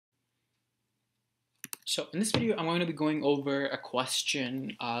So in this video, I'm going to be going over a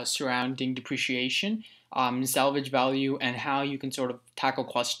question surrounding depreciation, salvage value, and how you can sort of tackle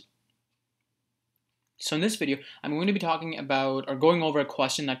questions. So in this video, I'm going to be talking about or going over a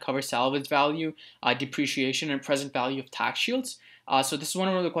question that covers salvage value, depreciation, and present value of tax shields. So this is one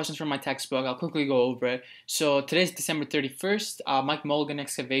of the questions from my textbook. I'll quickly go over it. So today's December 31st. Mike Mulligan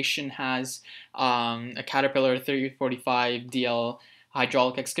Excavation has a Caterpillar 3045 DL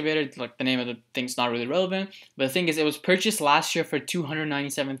hydraulic excavator. Like, the name of the thing's not really relevant, but the thing is, it was purchased last year for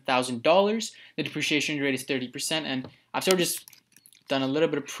 $297,000. The depreciation rate is 30%, and I've sort of just done a little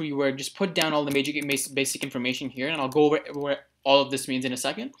bit of pre-work, just put down all the basic information here, and I'll go over what all of this means in a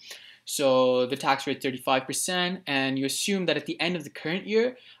second. So the tax rate 35%, and you assume that at the end of the current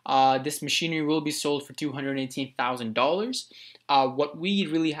year, this machinery will be sold for $218,000. What we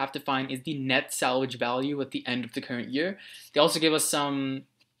really have to find is the net salvage value at the end of the current year. They also give us some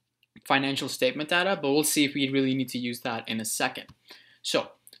financial statement data, but we'll see if we really need to use that in a second. So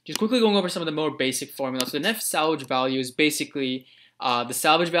just quickly going over some of the more basic formulas. So the net salvage value is basically the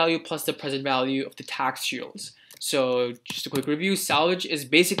salvage value plus the present value of the tax shields. So just a quick review, salvage is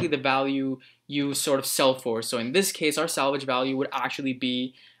basically the value you sort of sell for. So in this case, our salvage value would actually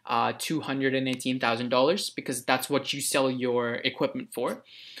be $218,000 because that's what you sell your equipment for.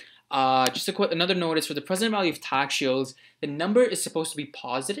 Another notice for the present value of tax shields, the number is supposed to be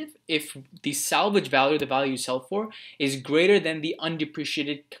positive if the salvage value, the value you sell for, is greater than the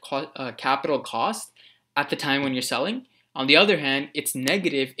undepreciated capital cost at the time when you're selling. On the other hand, it's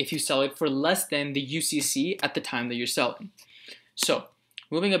negative if you sell it for less than the UCC at the time that you're selling. So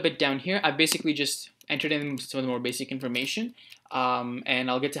moving a bit down here, I basically just entered in some of the more basic information, and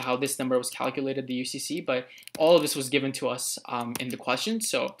I'll get to how this number was calculated, the UCC, but all of this was given to us in the question,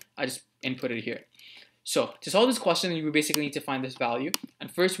 so I just input it here. So to solve this question, we basically need to find this value, and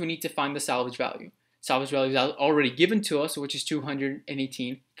first we need to find the salvage value. Salvage value is already given to us, which is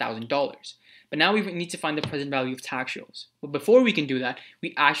 $218,000. But now we need to find the present value of tax shields. But before we can do that,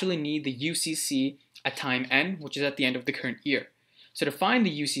 we actually need the UCC at time n, which is at the end of the current year. So to find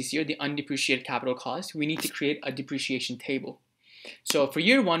the UCC, or the undepreciated capital cost, we need to create a depreciation table. So for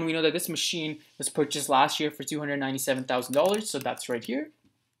year one, we know that this machine was purchased last year for $297,000, so that's right here.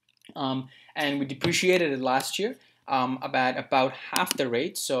 And we depreciated it last year about half the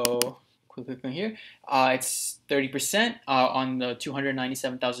rate, so quickly click here. It's 30% on the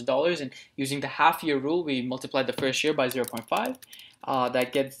 $297,000, and using the half-year rule, we multiplied the first year by 0.5.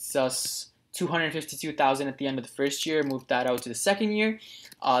 That gets us $252,000 at the end of the first year. Move that out to the second year.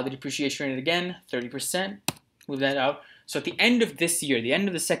 The depreciation rate again, 30%. Move that out. So at the end of this year, the end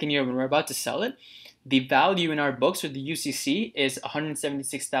of the second year, when we're about to sell it, the value in our books, or the UCC, is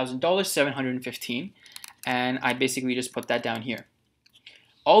 $176,715, and I basically just put that down here.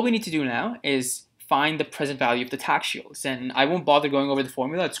 All we need to do now is find the present value of the tax shields, and I won't bother going over the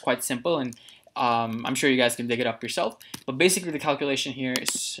formula. It's quite simple, and I'm sure you guys can dig it up yourself. But basically the calculation here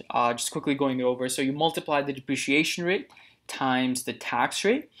is just quickly going over. So you multiply the depreciation rate times the tax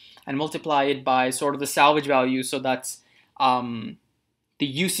rate and multiply it by sort of the salvage value. So that's the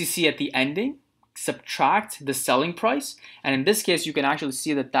UCC at the ending, subtract the selling price. And in this case, you can actually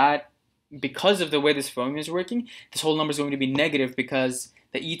see that because of the way this formula is working, this whole number is going to be negative because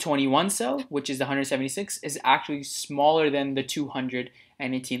the E21 cell, which is the 176, is actually smaller than the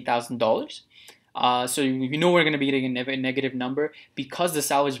 $218,000. So you know we're going to be getting a negative number because the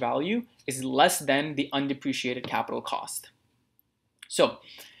salvage value is less than the undepreciated capital cost. So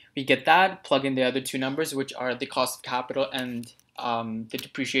we get that, plug in the other two numbers, which are the cost of capital and the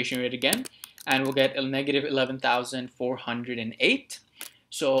depreciation rate again, and we'll get a negative 11,408.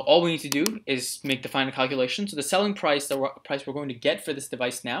 So all we need to do is make the final calculation. So the selling price, the price we're going to get for this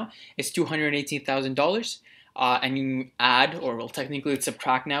device now, is $218,000. And you add, or well, technically it's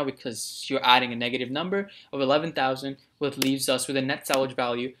subtract now because you're adding a negative number of 11,000, which leaves us with a net salvage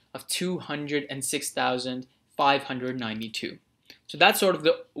value of $206,592. So that's sort of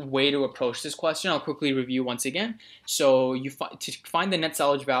the way to approach this question. I'll quickly review once again. So to find the net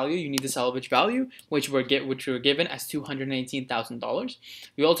salvage value, you need the salvage value, which we're given as $218,000.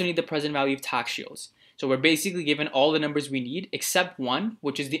 We also need the present value of tax shields. So we're basically given all the numbers we need except one,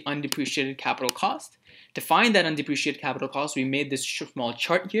 which is the undepreciated capital cost. To find that undepreciated capital cost, we made this small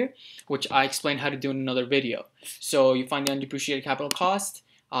chart here, which I explained how to do in another video. So you find the undepreciated capital cost,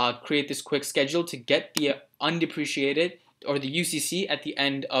 create this quick schedule to get the undepreciated, or the UCC, at the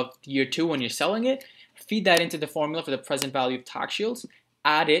end of year two when you're selling it, feed that into the formula for the present value of tax shields,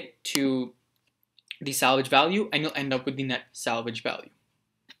 add it to the salvage value, and you'll end up with the net salvage value.